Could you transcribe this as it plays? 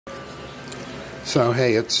So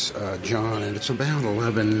hey, it's John, and it's about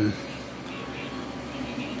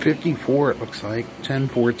 11:54. It looks like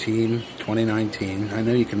 10/14/2019. I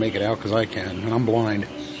know you can make it out because I can, and I'm blind.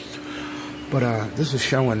 But this is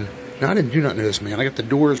showing. Now I didn't do nothing to this man. I got the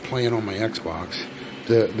Doors playing on my Xbox.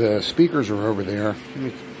 The speakers are over there. Let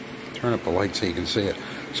me turn up the light so you can see it.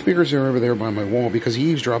 Speakers are over there by my wall because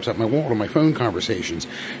he eavesdrops at my wall to my phone conversations.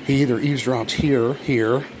 He either eavesdrops here,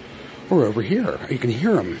 or over here. You can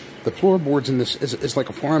hear him. The floorboards in this is like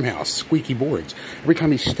a farmhouse, squeaky boards. Every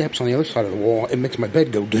time he steps on the other side of the wall, it makes my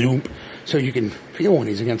bed go doomp, so you can feel when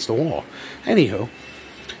he's against the wall. Anywho,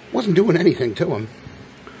 wasn't doing anything to him,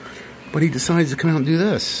 but he decides to come out and do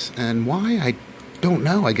this. And why? I don't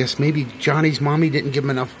know. I guess maybe Johnny's mommy didn't give him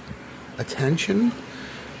enough attention,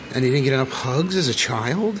 and he didn't get enough hugs as a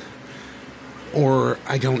child. Or,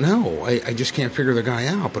 I don't know. I just can't figure the guy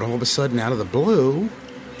out. But all of a sudden, out of the blue,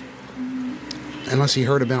 unless he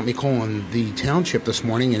heard about me calling the township this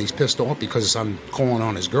morning and he's pissed off because I'm calling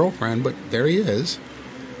on his girlfriend, but there he is.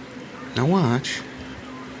 Now watch.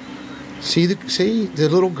 See, the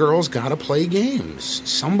little girl's got to play games.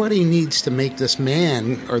 Somebody needs to make this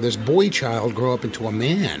man, or this boy child, grow up into a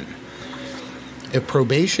man. If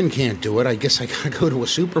probation can't do it, I guess I gotta go to a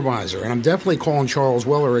supervisor. And I'm definitely calling Charles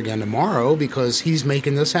Weller again tomorrow because he's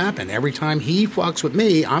making this happen. Every time he fucks with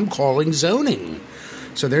me, I'm calling zoning.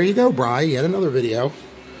 So there you go, Bri. Yet another video.